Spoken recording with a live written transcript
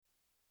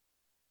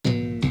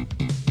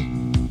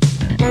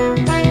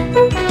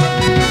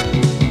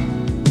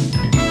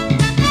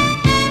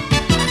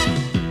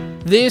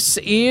This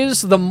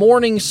is the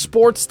Morning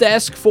Sports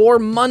Desk for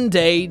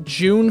Monday,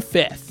 June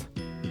 5th.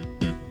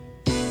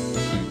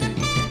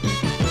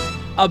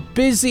 A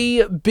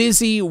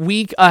busy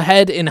week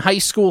ahead in high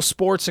school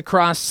sports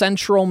across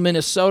central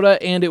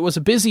Minnesota, and it was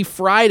a busy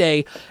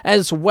Friday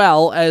as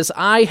well, as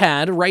I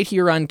had, right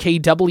here on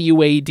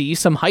KWAD,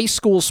 some high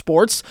school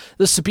sports.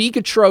 The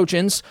Sebeka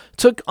Trojans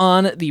took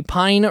on the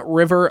Pine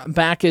River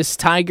Bacchus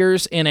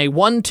Tigers in a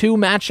 1-2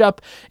 matchup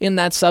in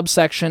that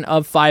subsection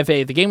of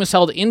 5A. The game was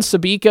held in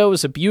Sebeka. It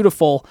was a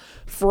beautiful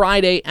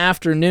Friday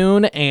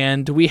afternoon,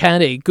 and we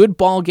had a good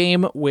ball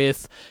game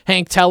with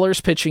Hank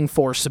Tellers pitching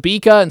for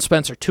Sebeka and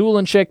Spencer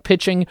Tulenchik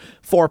pitching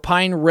for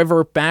Pine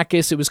River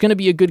Bacchus. It was going to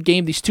be a good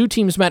game. These two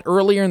teams met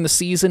earlier in the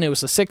season. It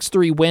was a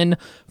 6-3 win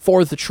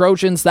for the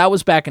Trojans. That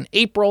was back in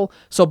April,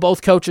 so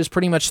both coaches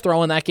pretty much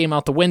throwing that game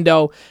out the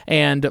window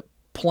and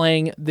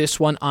playing this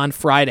one on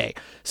Friday.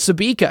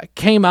 Sebeka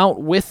came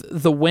out with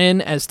the win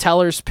as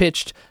Tellers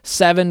pitched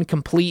 7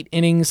 complete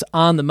innings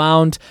on the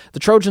mound. The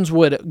Trojans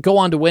would go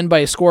on to win by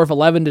a score of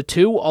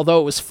 11-2,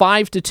 although it was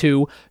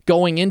 5-2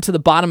 going into the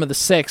bottom of the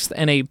 6th,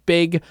 and a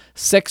big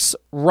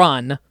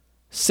 6-run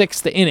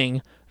 6th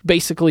inning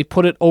basically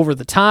put it over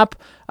the top.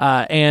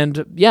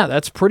 And yeah,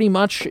 that's pretty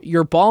much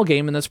your ball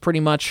game, and that's pretty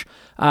much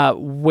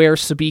where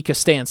Sebeka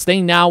stands.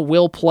 They now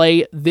will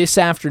play this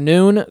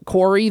afternoon,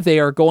 Corey. They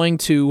are going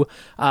to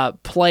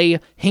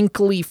play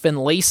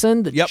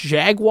Hinkley-Finlayson, the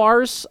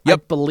Jaguars, I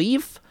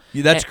believe.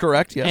 Yeah, that's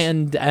correct, yes.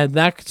 And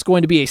that's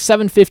going to be a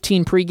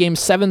 7:15 pregame,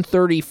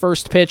 7:30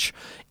 first pitch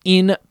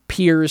in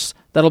Pierz.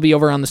 That'll be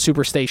over on the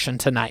Superstation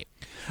tonight.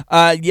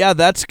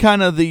 That's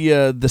kind of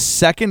the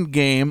second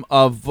game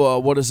of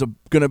what is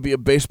going to be a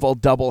baseball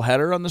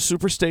doubleheader on the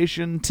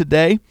Superstation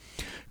today,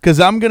 because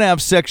I'm going to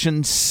have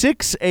Section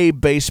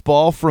 6A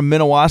baseball from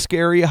Minnewaska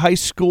Area High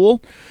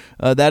School.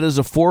 That is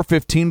a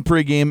 4:15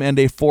 pregame and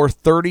a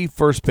 4:30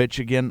 first pitch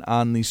again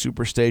on the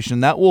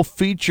Superstation. That will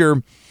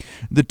feature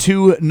the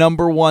two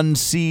number 1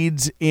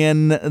 seeds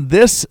in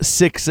this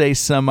 6A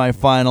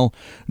semifinal,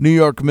 New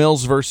York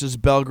Mills versus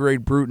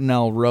Belgrade Bruton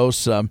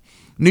Alrosa.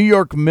 New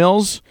York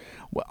Mills.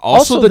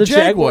 Also the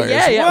Jaguars.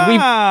 Yeah.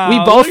 Wow, we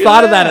both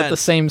thought of that at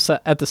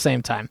the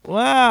same time.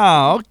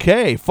 Wow.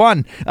 Okay.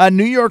 Fun.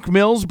 New York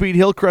Mills beat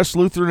Hillcrest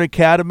Lutheran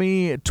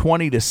Academy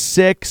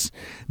 20-6.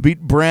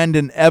 Beat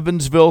Brandon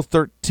Evansville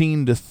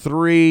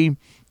 13-3.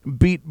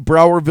 Beat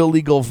Browerville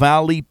Eagle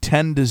Valley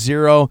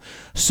 10-0.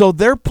 So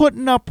they're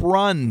putting up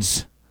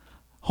runs.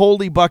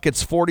 Holy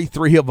buckets,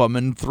 43 of them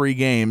in 3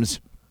 games.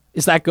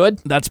 Is that good?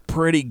 That's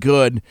pretty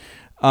good.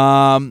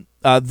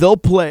 They'll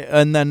play,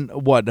 and then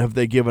what have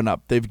they given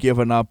up? They've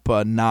given up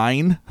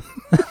 9.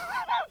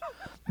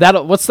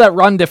 What's that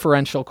run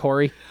differential,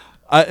 Corey?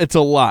 It's a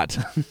lot.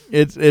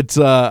 It's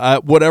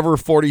whatever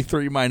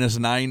 43 minus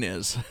 9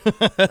 is.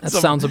 That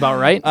sounds about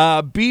right.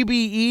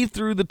 BBE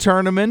through the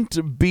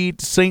tournament beat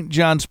St.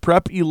 John's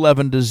Prep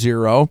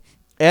 11-0.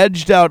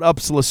 Edged out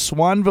Upsala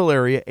Swanville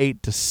area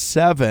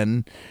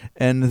 8-7,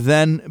 and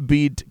then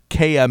beat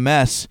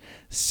KMS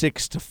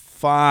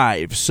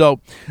 6-5.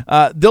 So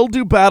they'll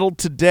do battle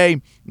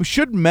today. We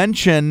should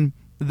mention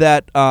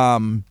that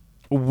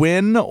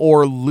win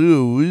or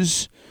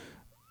lose,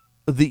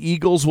 the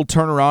Eagles will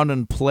turn around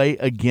and play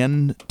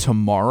again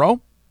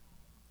tomorrow.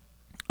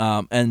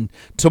 And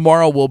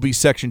tomorrow will be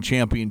section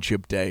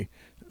championship day.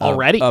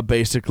 Already?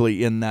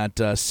 Basically in that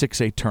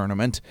 6A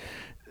tournament.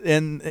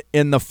 In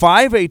the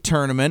 5A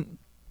tournament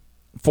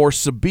for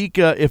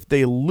Sebeka, if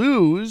they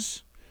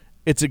lose,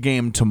 it's a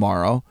game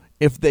tomorrow.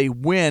 If they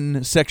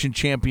win, section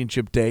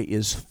championship day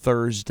is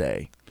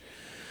Thursday.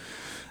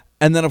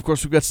 And then, of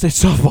course, we've got state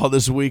softball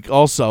this week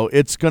also.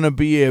 It's going to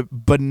be a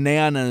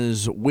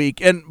bananas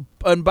week. And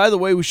by the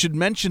way, we should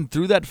mention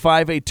through that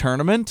 5A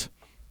tournament,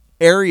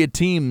 area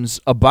teams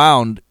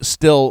abound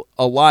still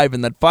alive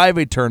in that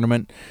 5A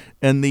tournament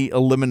and the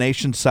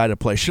elimination side of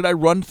play. Should I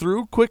run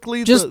through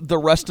quickly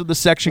the rest of the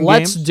section games?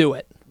 Let's do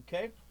it.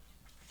 Okay.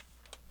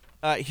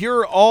 Here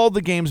are all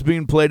the games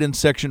being played in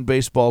section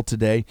baseball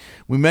today.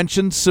 We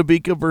mentioned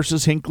Sebeka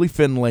versus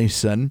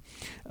Hinkley-Finlayson.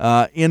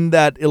 In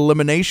that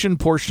elimination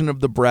portion of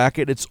the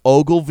bracket, it's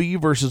Ogilvie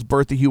versus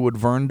Bertha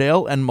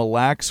Hewitt-Verndale and Mille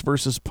Lacs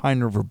versus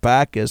Pine River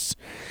Bacchus.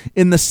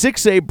 In the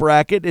 6A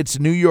bracket, it's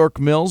New York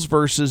Mills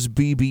versus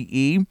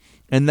BBE.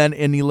 And then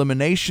in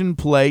elimination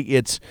play,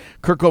 it's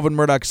Kirkhoven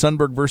Murdoch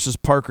Sunberg versus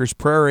Parker's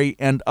Prairie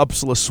and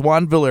Upsala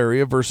Swanville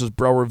area versus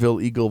Browerville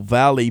Eagle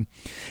Valley.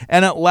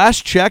 And at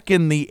last check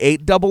in the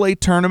 8AA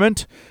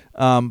tournament,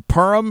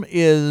 Perham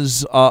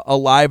is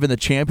alive in the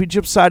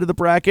championship side of the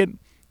bracket,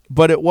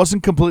 but it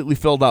wasn't completely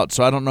filled out,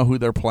 so I don't know who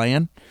they're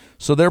playing.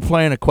 So they're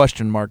playing a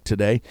question mark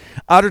today.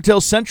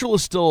 Outertail Central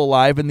is still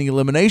alive in the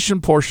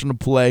elimination portion of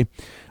play,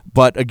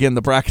 but again,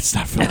 the bracket's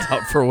not filled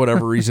out for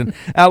whatever reason.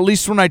 At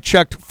least when I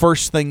checked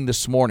first thing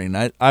this morning,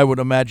 I would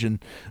imagine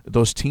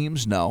those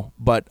teams know.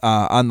 But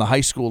on the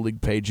high school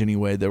league page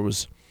anyway, there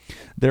was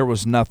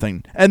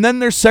nothing. And then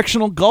there's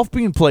sectional golf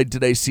being played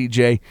today,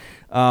 CJ,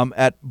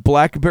 at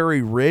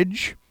Blackberry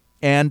Ridge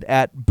and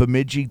at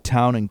Bemidji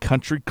Town and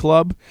Country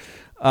Club.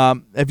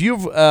 Did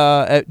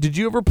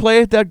you ever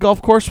play at that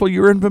golf course while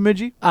you were in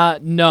Bemidji?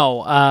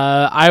 No.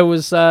 I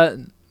was. No,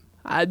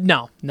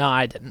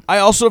 I didn't. I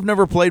also have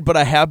never played, but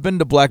I have been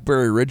to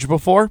Blackberry Ridge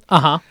before.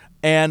 Uh-huh.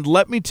 And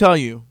let me tell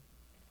you,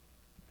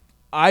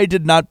 I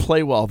did not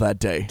play well that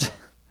day.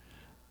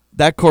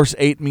 That course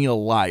ate me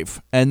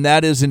alive, and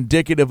that is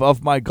indicative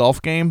of my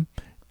golf game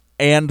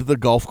and the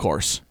golf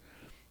course.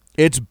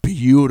 It's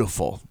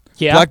beautiful.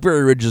 Yeah.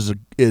 Blackberry Ridge is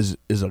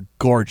a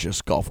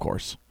gorgeous golf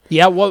course.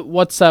 Yeah.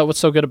 What's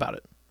so good about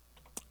it?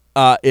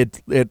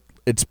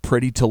 It's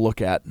pretty to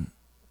look at.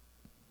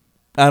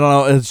 I don't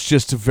know. It's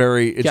just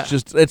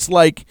it's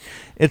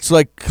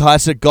like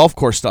classic golf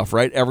course stuff,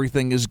 right?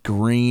 Everything is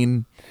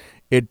green.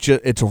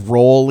 It's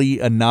rolly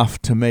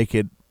enough to make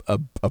it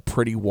a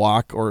pretty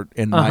walk, or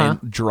in my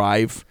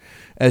drive,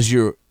 as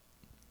you.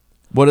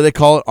 What do they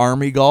call it?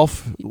 Army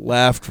golf?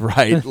 Left,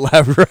 right,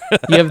 left, right.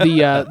 You have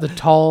the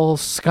tall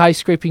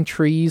skyscraping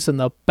trees and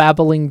the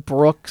babbling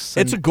brooks.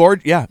 It's a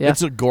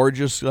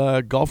gorgeous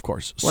golf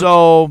course.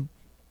 So,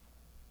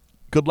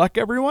 good luck,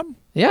 everyone.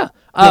 Yeah.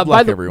 Good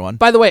luck, everyone.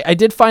 By the way, I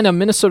did find on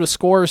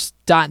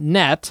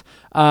MinnesotaScores.net,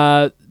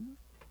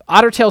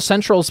 Ottertail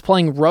Central is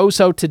playing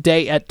Roseau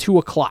today at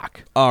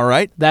 2:00. All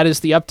right. That is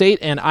the update,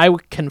 and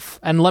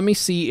and let me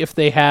see if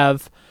they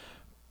have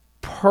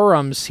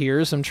Perham's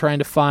here. So I'm trying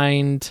to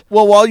find.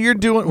 Well, while you're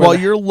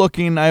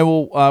looking, I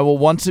will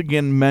once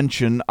again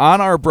mention on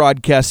our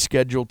broadcast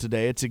schedule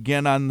today. It's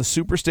again on the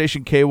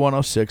Superstation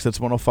K106. That's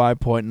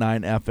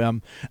 105.9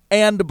 FM,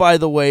 and by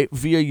the way,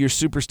 via your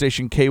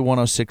Superstation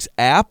K106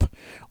 app,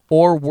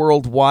 or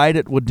worldwide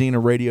at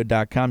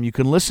wadeenaradio.com. You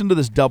can listen to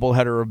this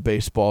doubleheader of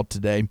baseball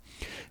today.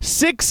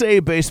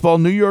 6A baseball,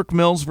 New York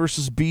Mills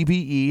versus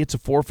BBE. It's a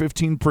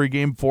 4:15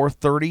 pregame,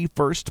 4:30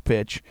 first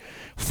pitch.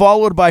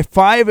 Followed by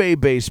 5A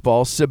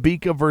baseball,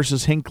 Sebeka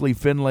versus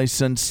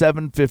Hinkley-Finlayson,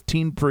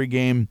 7:15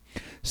 pregame,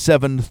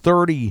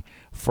 7:30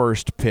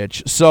 first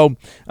pitch. So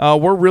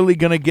we're really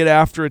going to get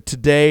after it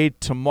today,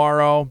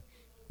 tomorrow,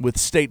 with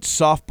state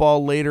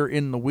softball later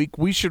in the week.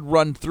 We should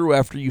run through,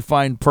 after you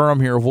find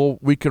Perham here,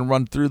 we can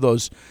run through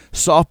those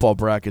softball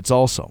brackets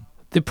also.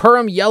 The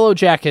Perham Yellow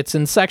Jackets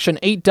in Section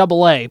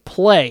 8AA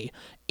play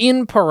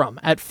in Perham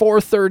at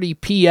 4:30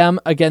 p.m.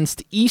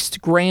 against East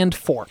Grand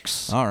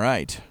Forks. All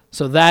right.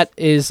 So that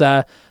is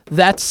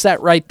that's set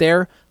right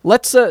there.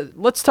 Let's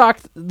talk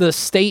the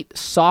state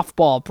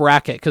softball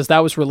bracket, because that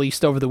was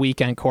released over the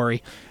weekend,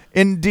 Corey.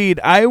 Indeed.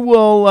 I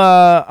will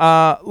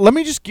let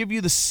me just give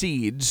you the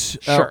seeds,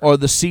 Sure. Or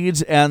the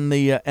seeds and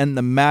the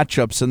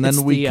matchups, and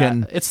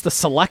then it's the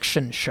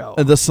selection show.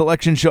 The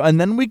selection show, and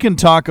then we can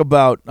talk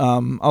about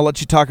I'll let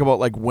you talk about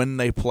like when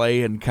they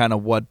play and kind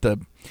of what the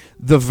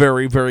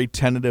very, very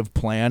tentative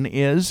plan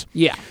is.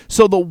 Yeah.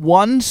 So the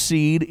 1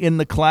 seed in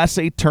the Class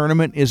A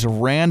tournament is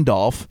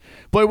Randolph.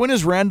 Boy, when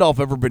has Randolph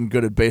ever been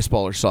good at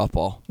baseball or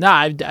softball? No,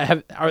 I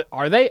have.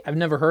 Are they? I've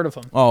never heard of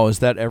them. Oh, is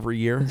that every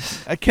year?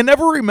 I can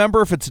never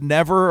remember if it's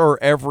never or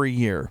every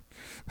year.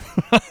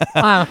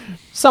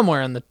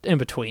 Somewhere in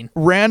between.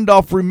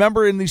 Randolph,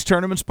 remember in these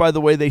tournaments, by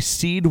the way, they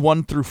seed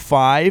 1 through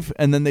 5,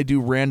 and then they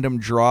do random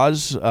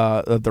draws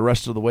the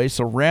rest of the way.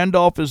 So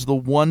Randolph is the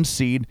 1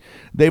 seed.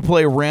 They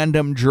play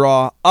random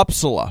draw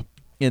Uppsala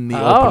in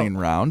the opening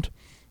round.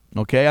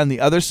 Okay, on the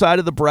other side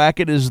of the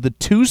bracket is the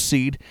 2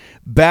 seed,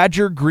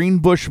 Badger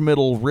Greenbush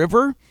Middle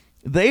River.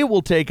 They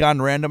will take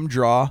on random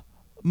draw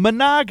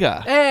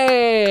Menahga.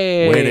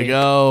 Hey! Way to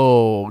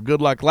go.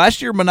 Good luck.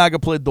 Last year,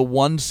 Menahga played the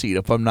 1 seed,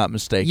 if I'm not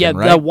mistaken, yeah,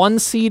 right? the 1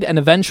 seed and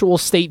eventual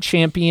state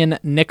champion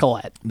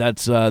Nicollet.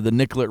 That's the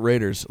Nicollet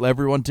Raiders.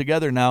 Everyone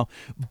together now.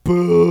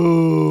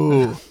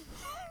 Boo!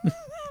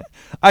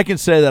 I can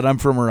say that. I'm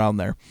from around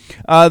there.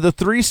 The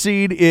 3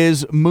 seed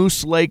is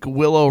Moose Lake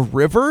Willow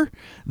River.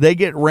 They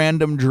get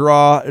random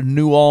draw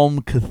New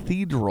Ulm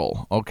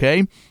Cathedral,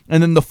 okay?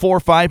 And then the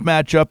 4-5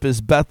 matchup is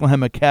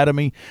Bethlehem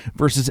Academy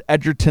versus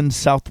Edgerton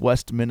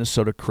Southwest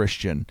Minnesota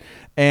Christian.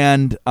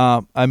 And,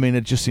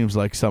 it just seems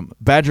like some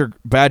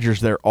Badger's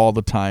there all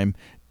the time.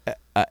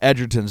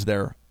 Edgerton's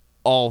there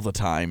all the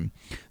time.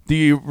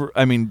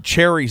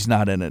 Cherry's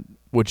not in it,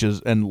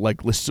 and like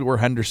LeSueur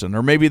Henderson,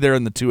 or maybe they're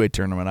in the 2A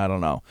tournament. I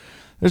don't know.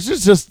 There's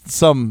just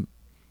some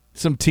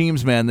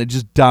teams, man, that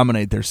just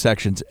dominate their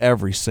sections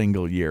every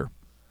single year.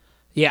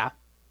 Yeah.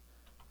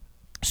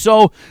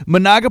 So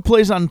Menahga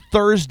plays on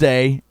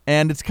Thursday,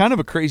 and it's kind of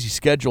a crazy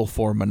schedule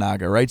for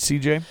Menahga, right,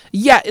 CJ?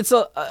 Yeah, it's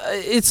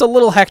a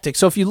little hectic.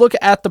 So if you look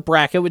at the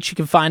bracket, which you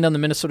can find on the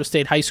Minnesota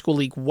State High School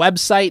League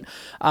website,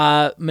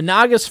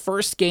 Menahga's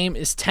first game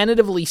is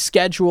tentatively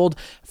scheduled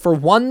for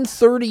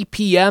 1:30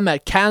 p.m.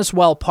 at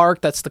Caswell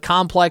Park. That's the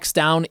complex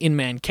down in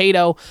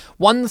Mankato.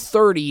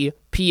 1:30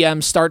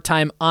 p.m. start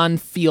time on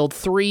Field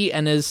 3.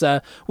 And as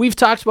we've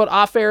talked about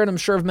off-air, and I'm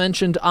sure I've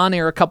mentioned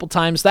on-air a couple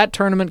times, that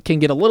tournament can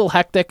get a little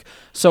hectic.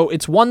 So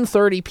it's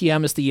 1:30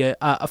 p.m. is the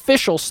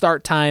official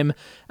start time,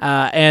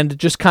 and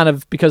just kind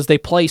of because they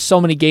play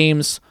so many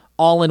games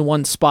all in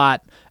one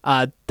spot,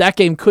 that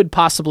game could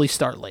possibly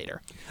start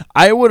later.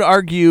 I would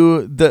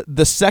argue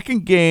the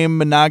second game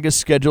Menahga's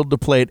scheduled to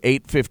play at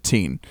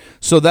 8:15.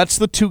 So that's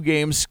the two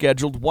games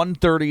scheduled,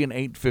 1:30 and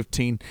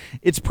 8:15.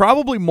 It's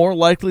probably more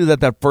likely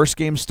that first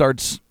game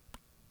starts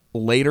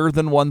later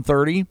than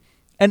 1:30.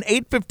 And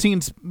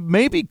 8:15's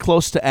maybe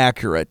close to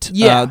accurate.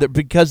 Yeah.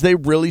 Because they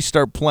really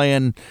start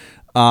playing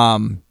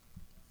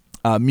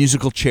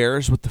musical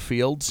chairs with the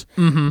fields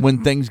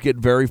when things get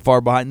very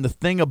far behind. The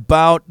thing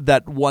about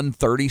that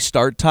 1:30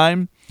 start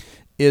time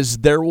is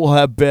there will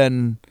have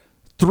been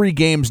 3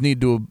 games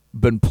need to have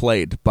been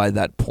played by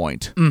that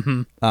point.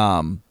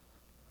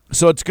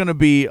 So it's going to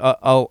be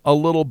a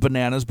little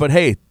bananas. But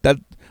hey,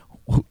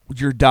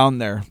 you're down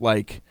there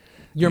like.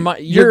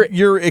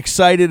 You're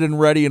excited and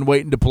ready and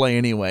waiting to play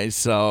anyway.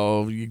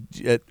 So,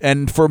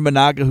 and for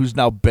Menahga, who's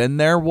now been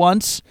there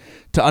once,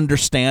 to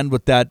understand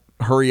what that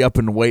hurry up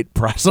and wait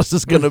process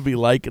is going to be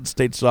like at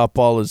state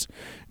softball is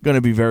going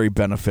to be very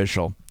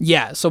beneficial.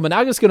 Yeah, so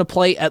Menahga's going to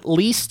play at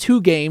least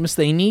 2 games.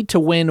 They need to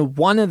win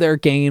one of their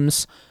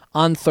games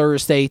on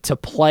Thursday to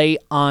play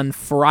on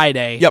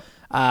Friday. Yep.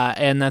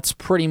 And that's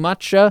pretty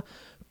much the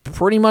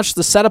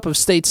setup of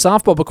state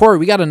softball. But Corey,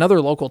 we got another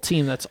local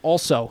team that's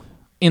also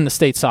in the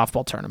state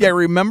softball tournament. Yeah,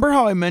 remember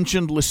how I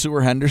mentioned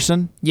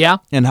LeSueur-Henderson? Yeah.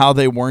 And how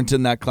they weren't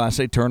in that Class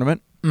A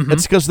tournament?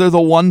 It's because they're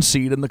the 1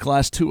 seed in the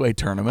Class 2A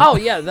tournament. Oh,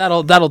 yeah,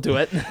 that'll do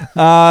it.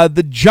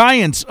 The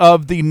Giants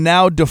of the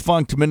now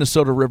defunct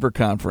Minnesota River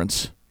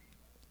Conference.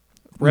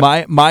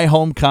 My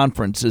home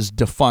conference is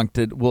defunct.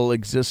 It will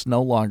exist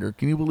no longer.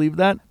 Can you believe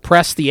that?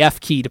 Press the F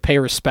key to pay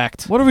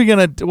respect. What are we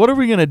gonna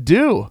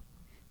do?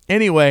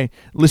 Anyway,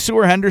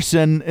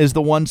 LeSueur-Henderson is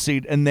the 1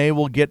 seed, and they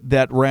will get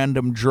that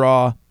random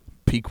draw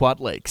Pequot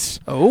Lakes.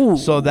 Oh.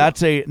 So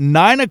that's a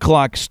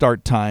 9:00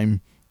 start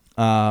time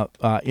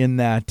in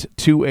that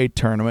 2A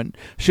tournament.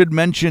 Should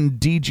mention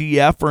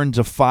DGF earns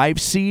a 5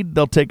 seed.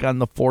 They'll take on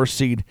the 4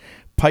 seed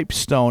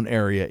Pipestone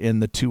area in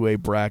the 2A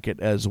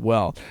bracket as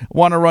well. I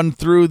want to run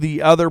through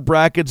the other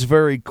brackets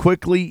very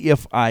quickly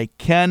if I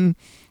can,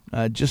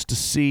 just to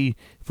see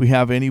if we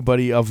have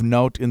anybody of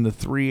note in the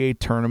 3A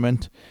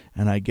tournament,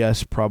 and I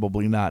guess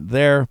probably not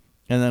there.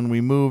 And then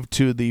we move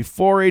to the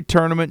 4A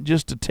tournament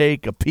just to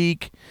take a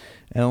peek.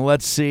 And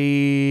let's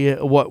see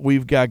what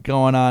we've got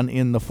going on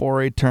in the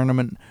 4A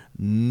tournament.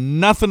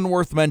 Nothing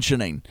worth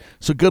mentioning.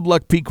 So good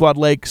luck, Pequot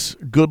Lakes.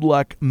 Good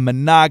luck,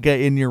 Menahga,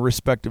 in your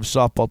respective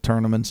softball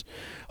tournaments.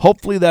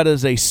 Hopefully that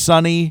is a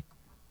sunny,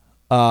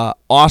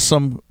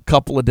 awesome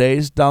couple of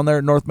days down there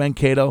at North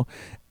Mankato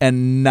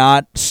and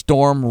not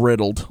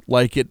storm-riddled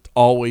like it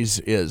always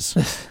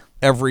is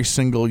every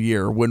single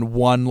year when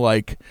one,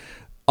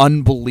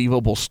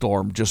 unbelievable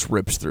storm just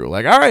rips through.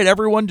 All right,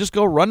 everyone just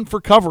go run for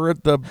cover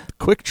at the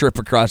Quick Trip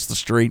across the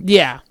street.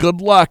 Yeah.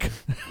 Good luck.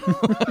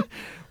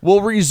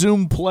 We'll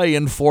resume play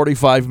in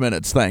 45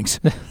 minutes. Thanks.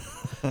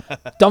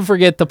 Don't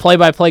forget the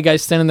play-by-play guy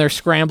standing there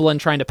scrambling,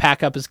 trying to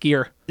pack up his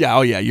gear. Yeah,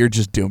 oh yeah, you're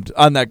just doomed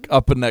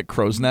up in that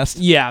crow's nest.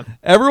 Yeah.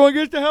 Everyone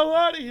get the hell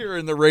out of here.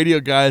 And the radio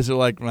guys are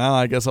like, well,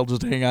 I guess I'll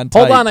just hang on tight.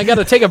 Hold on, I got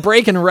to take a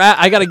break and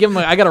I got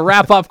to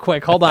wrap up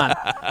quick. Hold on.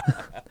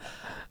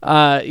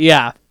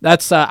 Yeah,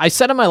 that's. I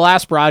said in my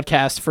last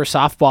broadcast for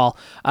softball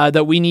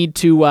that we need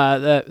to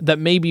that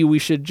maybe we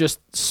should just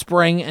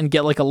spring and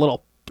get a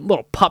little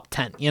pup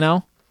tent.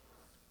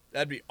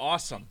 That'd be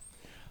awesome.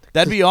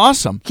 That'd be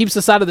awesome. Keeps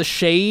us out of the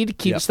shade.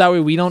 Keeps that way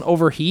we don't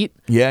overheat.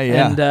 Yeah.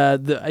 And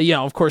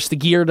of course the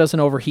gear doesn't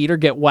overheat or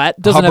get wet.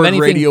 Doesn't Hubbard have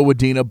anything. Radio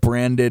Wadena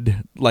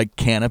branded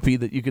canopy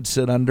that you could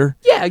sit under.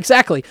 Yeah,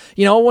 exactly.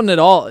 It wouldn't at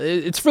all.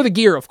 It's for the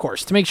gear, of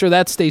course, to make sure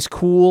that stays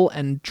cool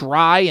and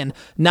dry, and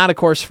not, of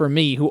course, for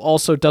me, who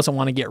also doesn't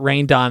want to get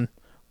rained on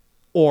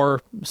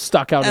or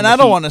stuck out. And I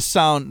don't want to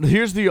sound.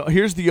 Here's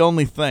the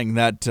only thing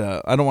that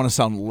I don't want to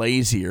sound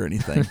lazy or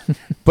anything,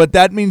 but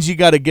that means you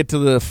got to get to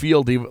the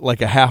field even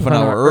a half an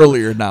hour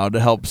earlier now to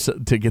help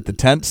to get the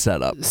tent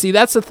set up. See,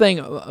 that's the thing.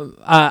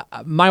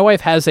 My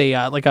wife has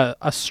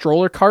a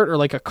stroller cart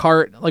or a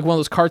cart, one of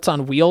those carts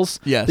on wheels.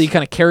 Yes. That you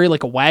kind of carry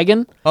like a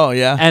wagon. Oh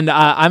yeah. And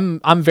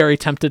I'm very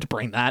tempted to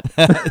bring that.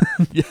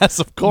 Yes,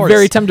 of course.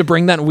 Very tempted to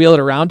bring that and wheel it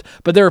around.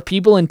 But there are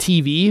people in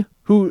TV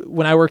who,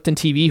 when I worked in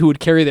TV, who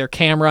would carry their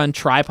camera and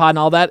tripod and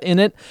all that in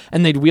it,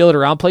 and they'd wheel it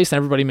around place, and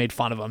everybody made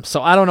fun of them.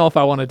 So I don't know if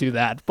I want to do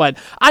that, but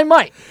I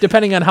might,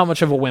 depending on how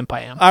much of a wimp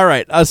I am. All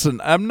right, listen,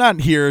 I'm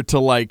not here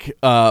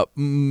to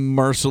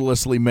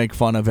mercilessly make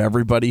fun of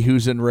everybody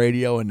who's in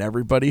radio and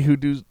everybody who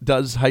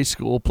does high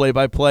school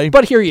play-by-play.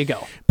 But here you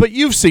go. But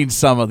you've seen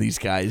some of these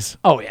guys.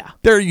 Oh, yeah.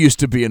 They're used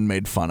to being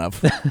made fun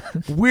of.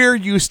 We're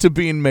used to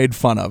being made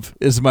fun of,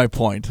 is my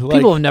point.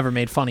 People have never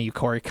made fun of you,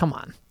 Corey. Come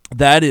on.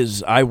 That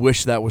is, I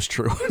wish that was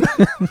true.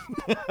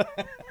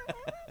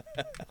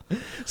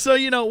 So,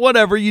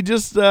 whatever. You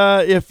just,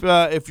 if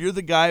you're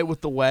the guy with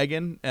the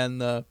wagon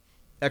and the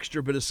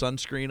extra bit of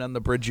sunscreen on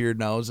the bridge of your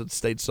nose at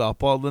state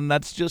softball, then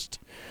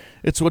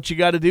it's what you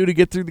got to do to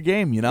get through the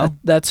game,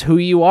 That's who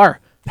you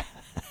are.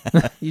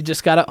 You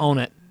just got to own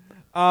it.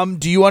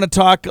 Do you want to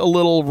talk a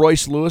little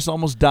Royce Lewis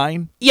almost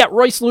dying? Yeah,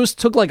 Royce Lewis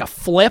took a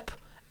flip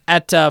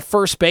at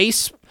first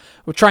base.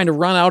 were trying to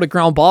run out a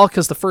ground ball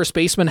because the first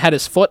baseman had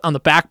his foot on the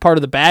back part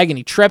of the bag and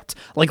he tripped,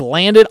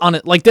 landed on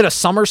it, did a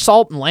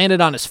somersault and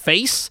landed on his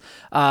face.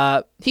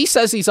 He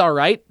says he's all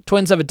right.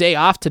 Twins have a day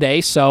off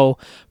today, so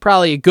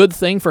probably a good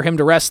thing for him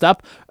to rest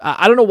up.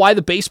 I don't know why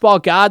the baseball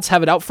gods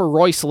have it out for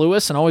Royce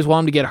Lewis and always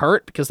want him to get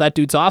hurt because that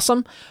dude's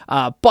awesome,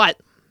 but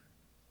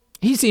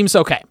he seems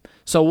okay.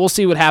 So we'll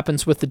see what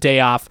happens with the day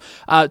off.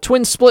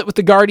 Twins split with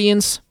the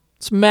Guardians.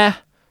 It's meh.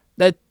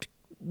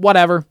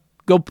 Whatever.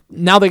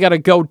 Now they got to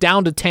go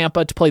down to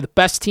Tampa to play the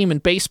best team in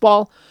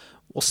baseball.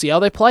 We'll see how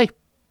they play.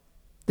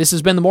 This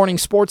has been the Morning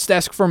Sports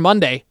Desk for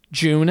Monday,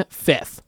 June 5th.